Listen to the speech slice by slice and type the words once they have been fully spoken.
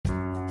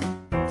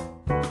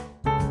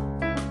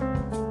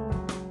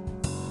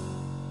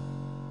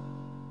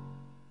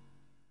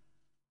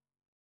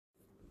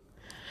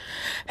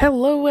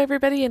Hello,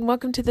 everybody, and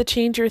welcome to the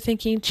Change Your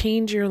Thinking,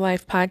 Change Your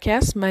Life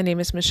podcast. My name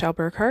is Michelle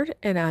Burkhardt,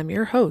 and I'm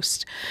your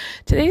host.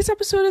 Today's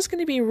episode is going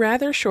to be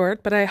rather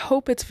short, but I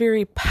hope it's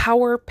very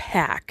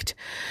power-packed.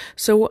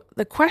 So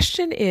the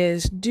question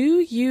is, do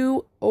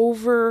you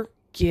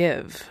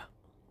overgive?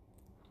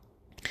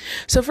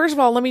 So first of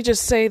all, let me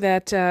just say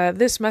that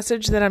this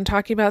message that I'm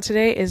talking about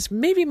today is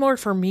maybe more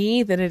for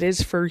me than it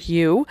is for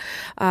you.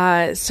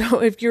 So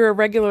if you're a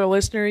regular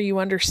listener, you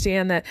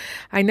understand that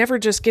I never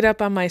just get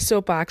up on my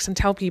soapbox and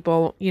tell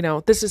people,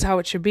 this is how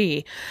it should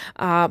be.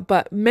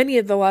 But many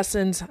of the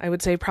lessons, I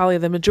would say probably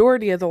the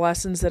majority of the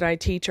lessons that I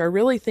teach are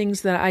really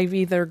things that I've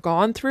either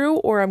gone through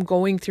or I'm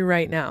going through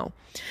right now.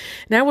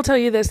 And I will tell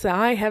you this, that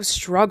I have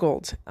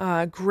struggled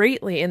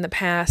greatly in the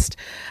past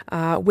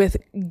with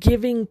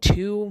giving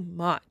too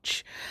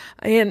much.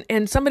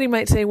 And somebody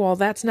might say, well,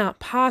 that's not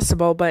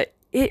possible, but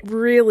it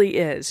really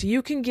is.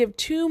 You can give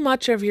too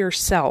much of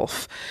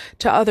yourself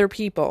to other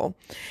people.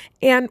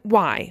 And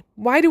why?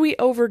 Why do we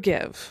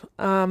overgive?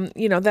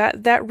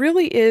 That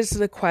really is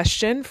the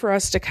question for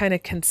us to kind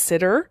of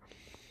consider.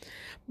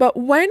 But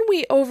when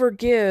we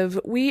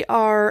overgive, we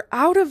are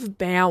out of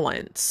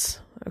balance.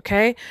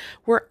 Okay,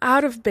 we're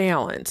out of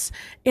balance,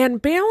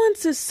 and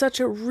balance is such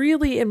a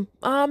really,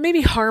 maybe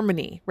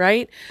harmony,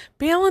 right?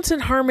 Balance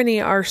and harmony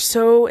are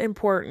so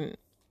important.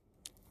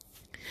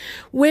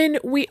 When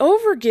we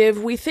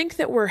overgive, we think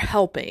that we're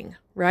helping,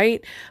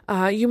 right?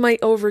 You might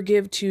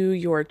overgive to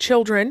your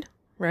children,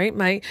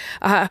 right?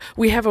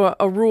 We have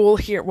a rule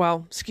here.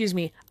 Well,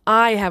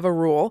 I have a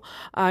rule.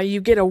 You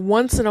get a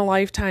once in a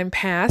lifetime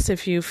pass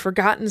if you've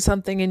forgotten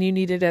something and you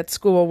need it at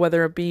school,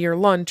 whether it be your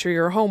lunch or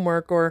your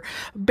homework or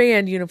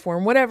band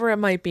uniform, whatever it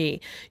might be.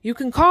 You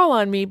can call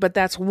on me, but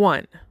that's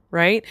one,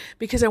 right?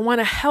 Because I want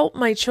to help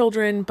my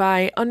children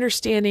by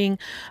understanding,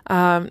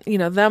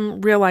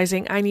 them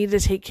realizing I need to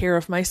take care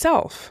of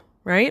myself,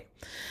 right?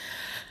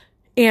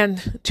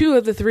 And 2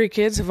 of the 3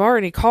 kids have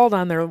already called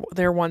on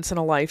their once in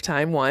a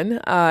lifetime one,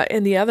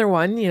 and the other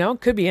one,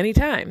 could be any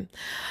time.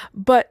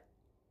 But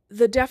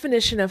the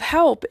definition of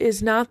help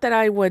is not that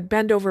I would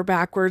bend over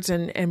backwards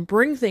and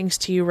bring things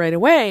to you right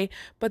away,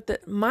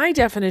 but my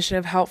definition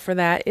of help for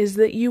that is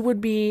that you would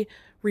be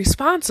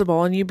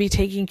responsible and you'd be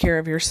taking care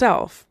of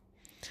yourself.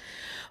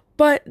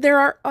 But there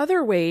are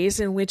other ways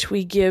in which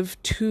we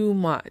give too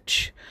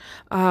much.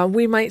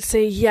 We might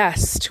say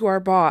yes to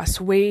our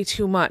boss way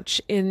too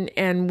much,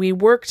 and we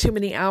work too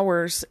many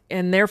hours,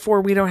 and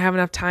therefore we don't have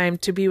enough time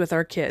to be with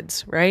our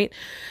kids, right?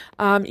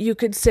 You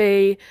could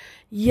say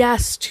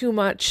yes too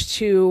much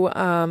to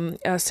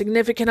a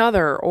significant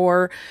other,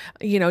 or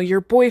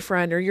your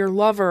boyfriend or your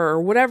lover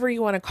or whatever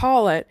you want to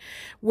call it,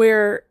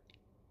 where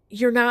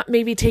you're not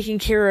maybe taking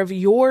care of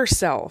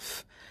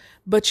yourself,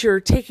 but you're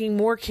taking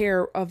more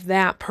care of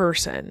that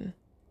person.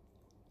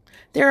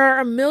 There are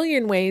a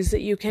million ways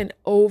that you can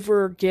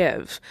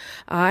overgive.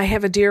 I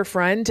have a dear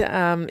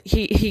friend.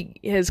 He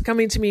is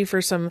coming to me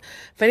for some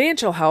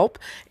financial help.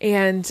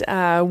 And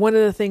one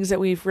of the things that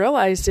we've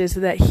realized is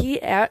that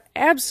he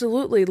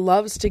absolutely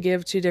loves to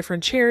give to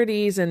different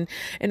charities and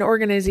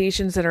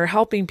organizations that are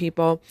helping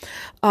people.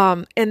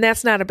 And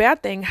that's not a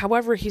bad thing.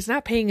 However, he's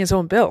not paying his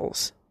own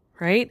bills.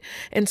 Right?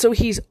 And so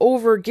he's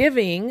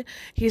overgiving.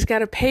 He's got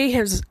to pay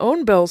his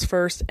own bills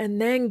first and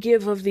then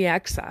give of the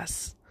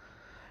excess.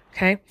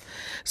 Okay.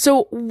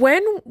 So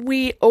when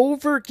we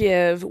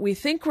overgive, we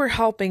think we're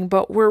helping,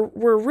 but we're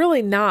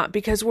really not,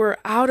 because we're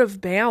out of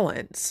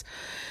balance.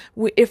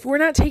 If we're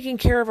not taking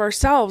care of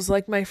ourselves,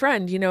 like my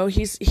friend,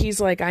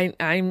 he's like,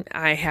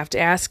 I have to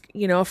ask,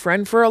 a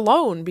friend for a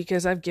loan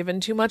because I've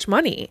given too much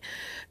money.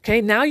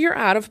 Okay. Now you're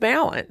out of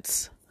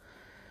balance.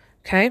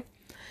 Okay.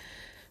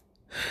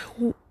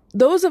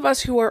 Those of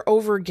us who are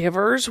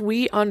overgivers,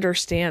 we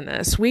understand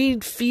this. We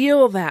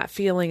feel that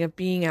feeling of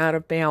being out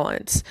of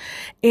balance.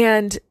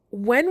 And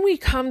when we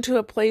come to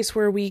a place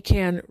where we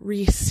can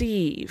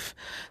receive,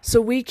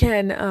 so we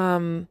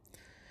can,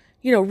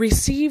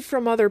 receive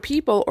from other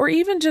people, or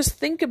even just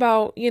think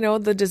about,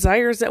 the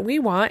desires that we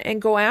want and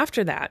go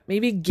after that,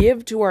 maybe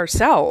give to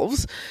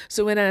ourselves.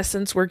 So in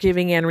essence, we're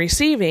giving and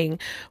receiving.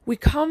 We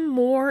come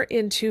more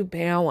into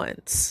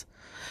balance.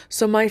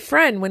 So my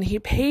friend, when he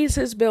pays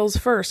his bills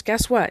first,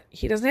 guess what?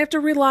 He doesn't have to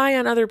rely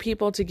on other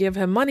people to give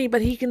him money,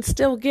 but he can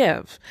still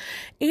give.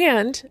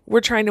 And we're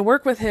trying to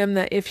work with him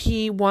that if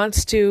he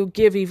wants to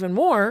give even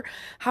more,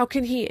 how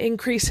can he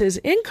increase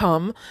his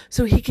income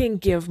so he can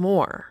give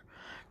more,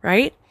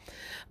 right?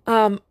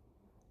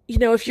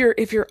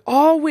 If you're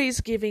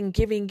always giving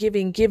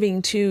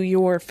to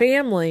your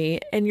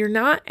family and you're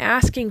not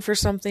asking for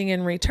something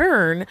in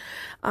return,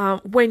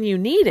 when you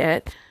need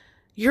it,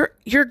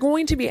 you're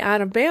going to be out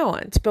of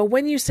balance. But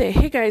when you say,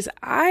 hey guys,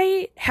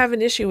 I have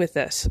an issue with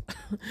this,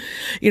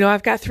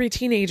 I've got 3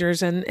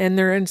 teenagers and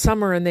they're in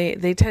summer and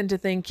they tend to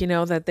think,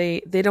 that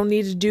they don't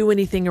need to do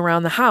anything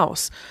around the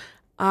house.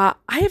 I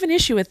have an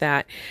issue with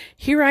that.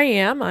 Here I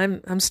am.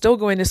 I'm still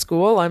going to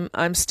school.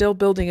 I'm still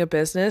building a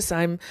business.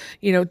 I'm,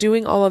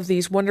 doing all of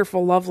these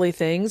wonderful, lovely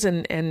things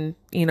and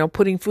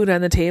putting food on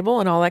the table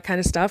and all that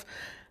kind of stuff.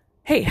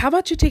 hey, how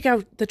about you take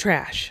out the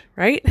trash,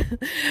 right?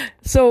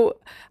 So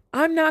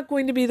I'm not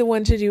going to be the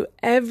one to do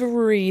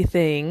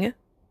everything,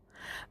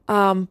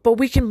 but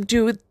we can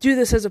do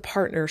this as a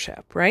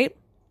partnership, right?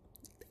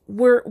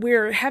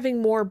 We're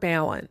having more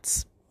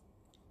balance.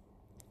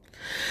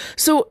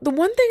 So the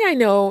one thing I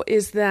know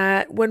is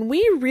that when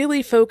we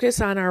really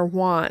focus on our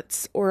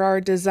wants or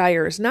our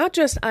desires, not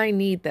just I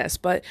need this,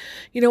 but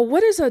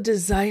what is a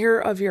desire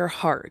of your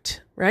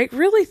heart, right?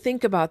 Really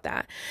think about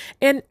that.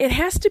 And it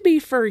has to be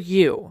for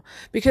you,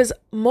 because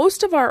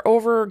most of our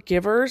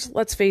overgivers,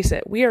 let's face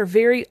it, we are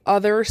very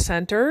other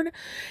centered.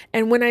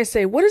 And when I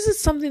say, what is it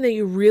something that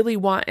you really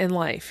want in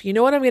life? You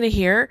know what I'm going to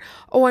hear?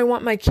 Oh, I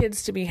want my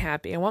kids to be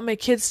happy. I want my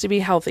kids to be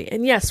healthy.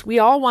 And yes, we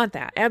all want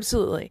that.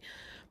 Absolutely.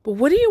 But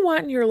what do you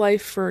want in your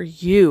life for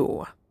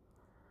you?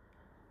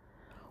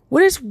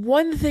 What is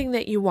one thing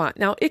that you want?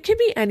 Now, it can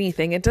be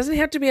anything. It doesn't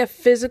have to be a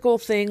physical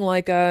thing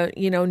like a,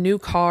 new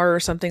car or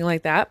something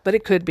like that, but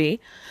it could be.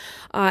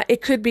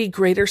 It could be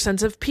greater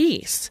sense of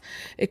peace.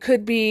 It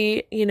could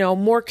be,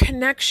 more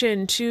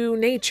connection to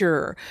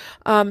nature.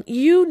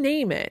 You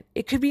name it.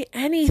 It could be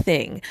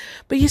anything.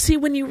 But you see,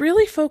 when you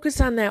really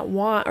focus on that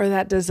want or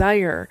that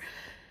desire,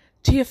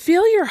 do you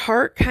feel your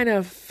heart kind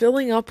of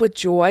filling up with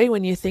joy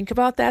when you think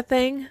about that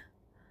thing?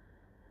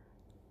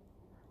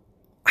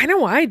 I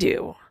know I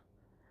do.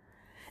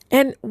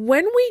 And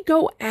when we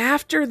go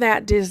after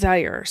that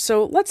desire,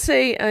 so let's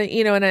say,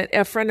 and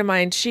a friend of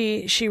mine,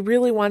 she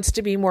really wants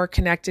to be more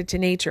connected to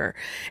nature.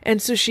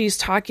 And so she's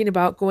talking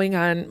about going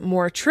on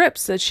more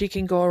trips that she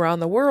can go around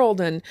the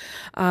world and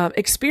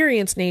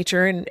experience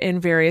nature in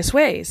various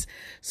ways.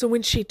 So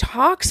when she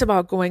talks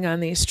about going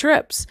on these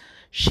trips,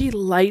 she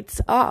lights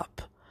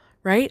up.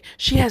 Right?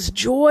 She has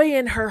joy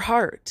in her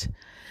heart.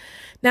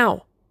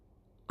 Now,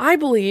 I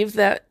believe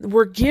that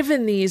we're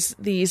given these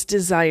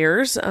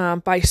desires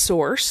by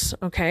source,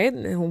 okay,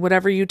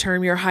 whatever you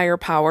term your higher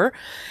power,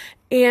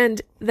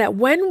 and that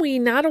when we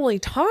not only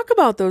talk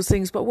about those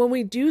things, but when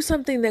we do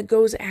something that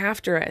goes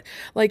after it,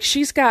 like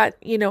she's got,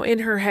 in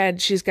her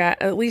head, she's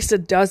got at least a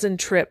dozen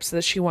trips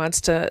that she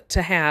wants to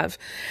have,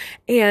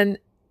 and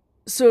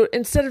so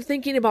instead of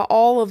thinking about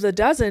all of the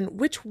dozen,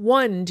 which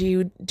one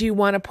do you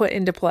want to put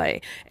into play?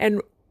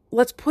 And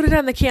let's put it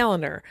on the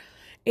calendar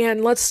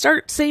and let's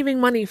start saving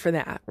money for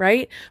that,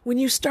 right? When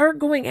you start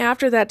going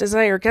after that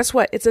desire, guess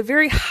what? It's a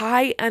very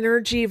high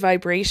energy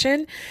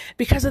vibration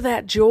because of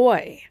that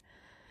joy.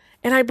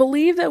 And I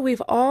believe that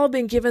we've all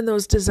been given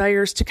those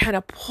desires to kind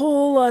of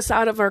pull us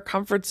out of our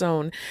comfort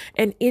zone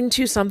and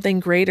into something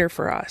greater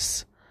for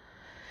us.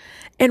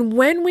 And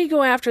when we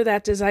go after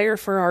that desire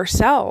for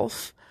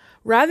ourselves,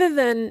 rather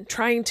than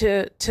trying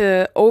to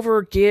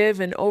overgive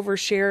and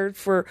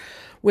overshare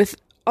with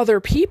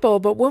other people,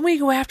 but when we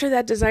go after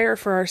that desire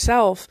for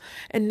ourselves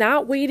and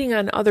not waiting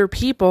on other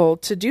people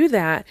to do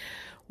that,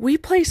 we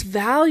place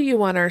value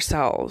on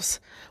ourselves.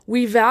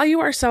 We value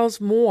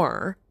ourselves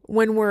more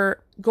when we're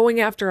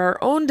going after our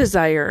own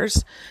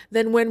desires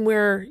than when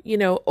we're,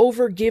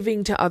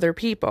 overgiving to other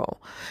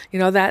people.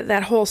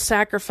 That whole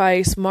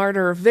sacrifice,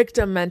 martyr,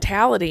 victim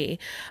mentality.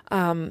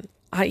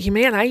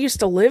 I used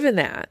to live in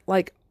that,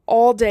 like,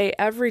 all day,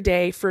 every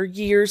day for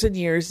years and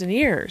years and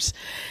years.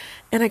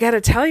 And I got to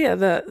tell you,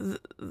 the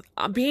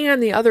being on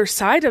the other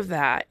side of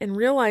that and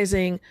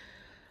realizing,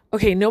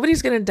 okay,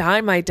 nobody's going to die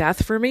my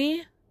death for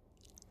me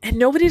and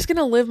nobody's going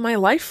to live my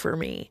life for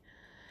me.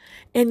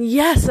 And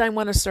yes, I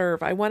want to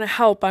serve. I want to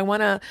help. I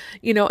want to,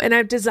 and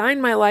I've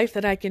designed my life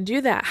that I can do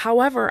that.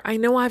 However, I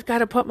know I've got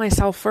to put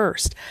myself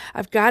first.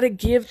 I've got to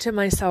give to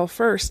myself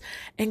first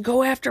and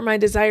go after my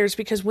desires,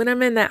 because when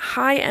I'm in that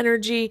high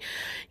energy,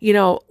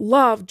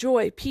 love,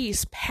 joy,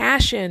 peace,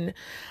 passion,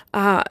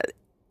 I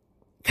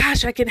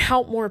can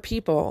help more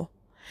people.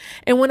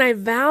 And when I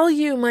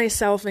value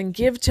myself and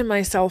give to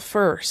myself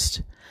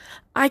first,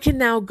 I can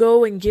now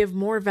go and give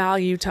more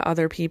value to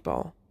other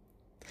people.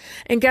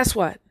 And guess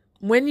what?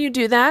 When you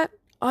do that,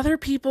 other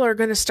people are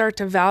going to start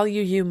to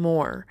value you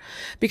more.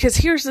 Because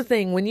here's the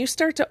thing, when you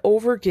start to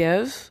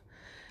overgive,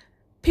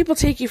 people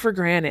take you for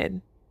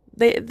granted.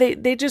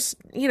 They just,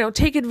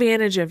 take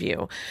advantage of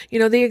you.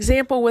 The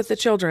example with the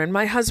children,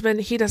 my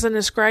husband, he doesn't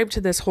ascribe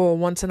to this whole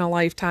once in a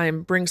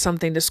lifetime, bring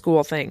something to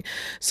school thing.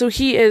 So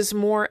he is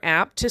more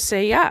apt to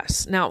say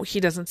yes. Now, he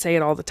doesn't say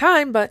it all the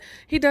time, but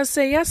he does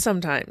say yes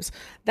sometimes.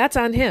 That's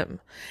on him.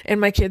 And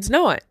my kids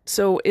know it.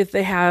 So if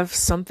they have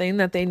something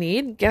that they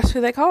need, guess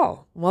who they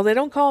call? Well, they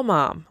don't call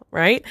mom,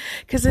 right?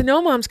 Because they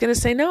know mom's going to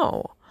say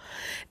no.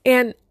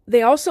 And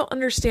they also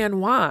understand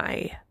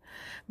why.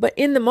 But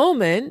in the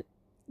moment,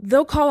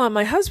 they'll call on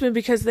my husband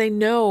because they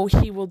know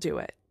he will do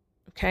it.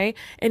 Okay.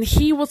 And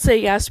he will say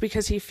yes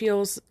because he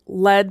feels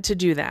led to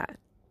do that.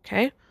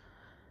 Okay.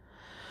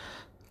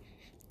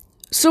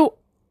 So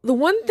the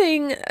one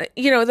thing,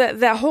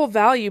 that whole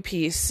value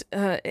piece,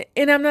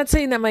 and I'm not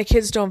saying that my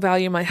kids don't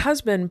value my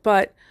husband,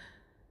 but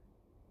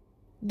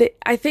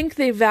I think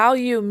they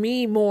value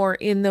me more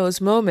in those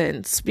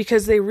moments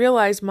because they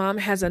realize mom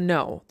has a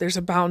no. There's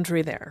a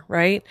boundary there,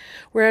 right?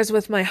 Whereas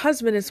with my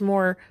husband, it's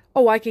more,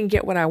 I can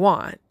get what I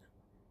want.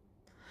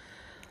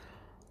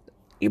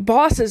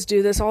 Bosses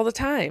do this all the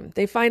time.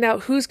 They find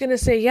out who's going to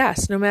say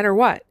yes no matter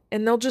what.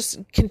 And they'll just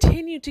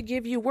continue to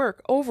give you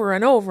work over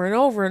and over and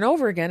over and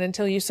over again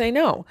until you say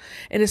no.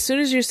 And as soon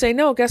as you say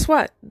no, guess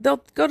what?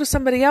 They'll go to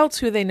somebody else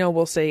who they know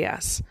will say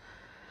yes.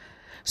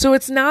 So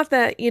it's not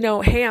that,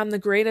 hey, I'm the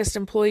greatest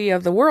employee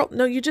of the world.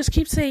 No, you just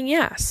keep saying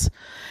yes.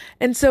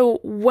 And so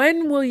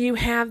when will you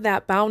have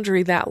that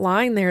boundary, that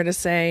line there to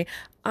say,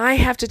 I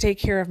have to take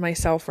care of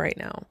myself right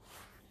now?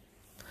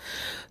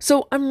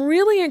 So I'm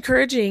really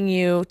encouraging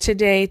you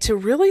today to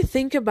really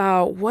think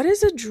about what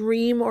is a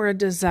dream or a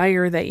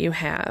desire that you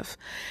have.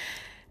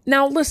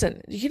 Now,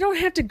 listen, you don't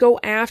have to go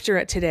after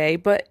it today,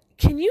 but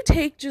can you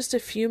take just a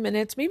few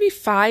minutes, maybe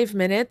 5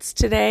 minutes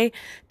today,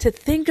 to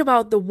think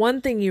about the one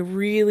thing you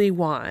really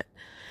want?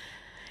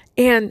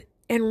 And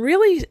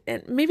really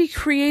maybe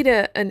create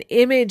an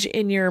image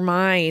in your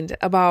mind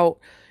about,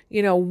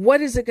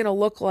 what is it going to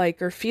look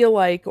like or feel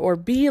like or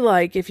be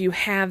like if you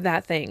have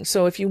that thing?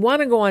 So if you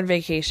want to go on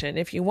vacation,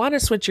 if you want to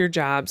switch your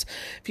jobs,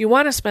 if you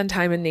want to spend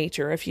time in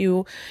nature, if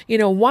you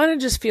want to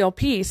just feel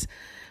peace,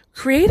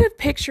 create a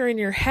picture in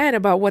your head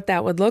about what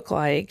that would look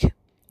like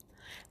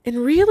and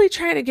really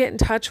try to get in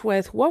touch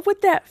with what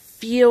would that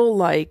feel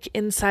like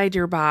inside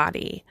your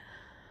body,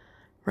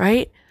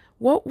 right?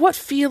 What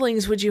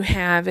feelings would you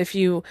have if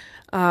you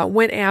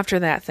went after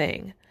that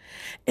thing?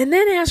 And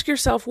then ask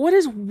yourself, what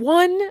is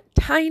one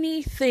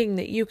tiny thing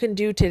that you can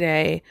do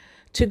today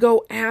to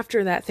go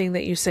after that thing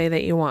that you say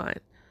that you want?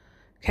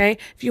 Okay.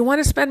 If you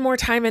want to spend more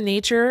time in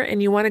nature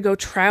and you want to go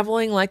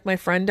traveling like my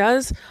friend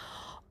does,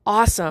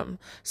 awesome.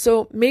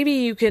 So maybe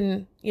you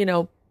can,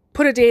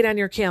 put a date on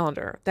your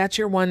calendar. That's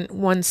your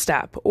one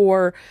step.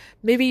 Or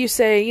maybe you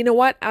say, you know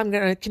what, I'm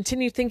going to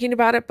continue thinking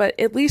about it, but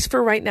at least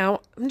for right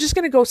now, I'm just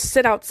going to go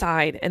sit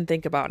outside and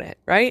think about it,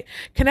 right?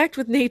 Connect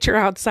with nature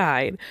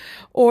outside.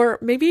 Or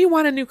maybe you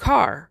want a new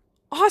car.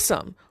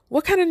 Awesome.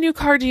 What kind of new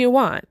car do you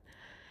want?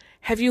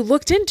 Have you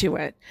looked into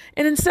it?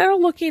 And instead of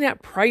looking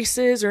at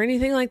prices or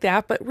anything like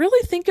that, but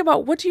really think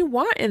about what do you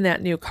want in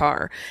that new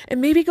car, and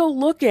maybe go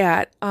look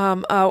at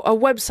a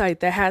website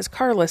that has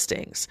car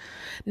listings,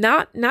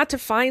 not to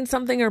find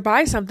something or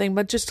buy something,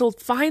 but just to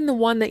find the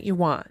one that you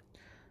want,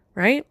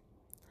 right?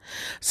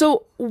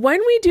 So when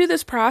we do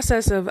this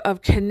process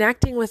of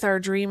connecting with our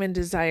dream and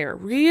desire,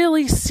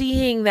 really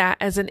seeing that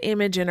as an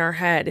image in our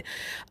head,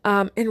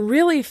 and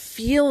really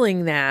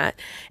feeling that,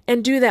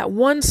 and do that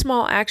one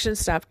small action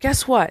step,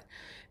 guess what?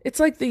 It's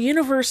like the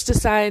universe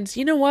decides,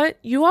 you know what?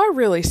 You are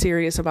really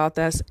serious about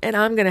this, and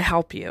I'm going to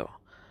help you.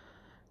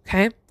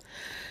 Okay?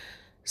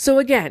 So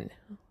again,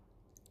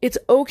 it's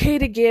okay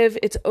to give.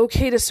 It's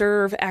okay to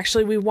serve.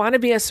 Actually, we want to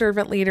be a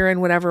servant leader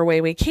in whatever way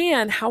we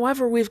can.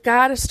 However, we've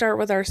got to start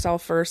with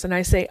ourselves first. And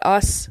I say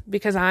us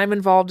because I'm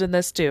involved in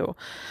this too.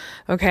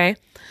 Okay.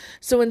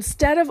 So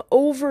instead of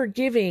over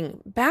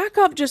giving, back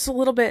up just a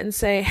little bit and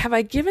say, have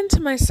I given to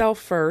myself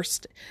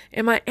first?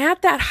 Am I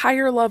at that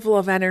higher level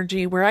of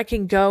energy where I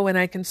can go and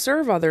I can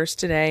serve others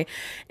today?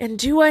 And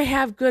do I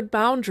have good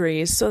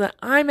boundaries so that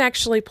I'm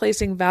actually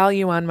placing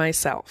value on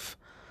myself?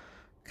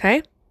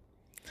 Okay.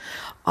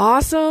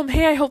 Awesome.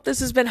 Hey, I hope this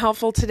has been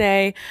helpful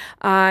today.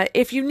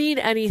 If you need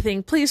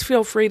anything, please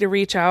feel free to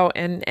reach out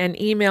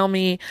and email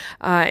me,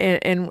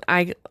 and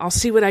I'll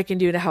see what I can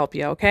do to help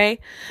you. Okay.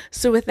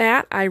 So with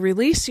that, I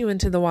release you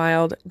into the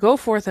wild. Go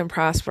forth and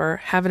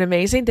prosper. Have an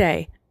amazing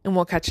day, and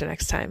we'll catch you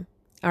next time.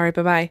 All right.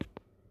 Bye-bye.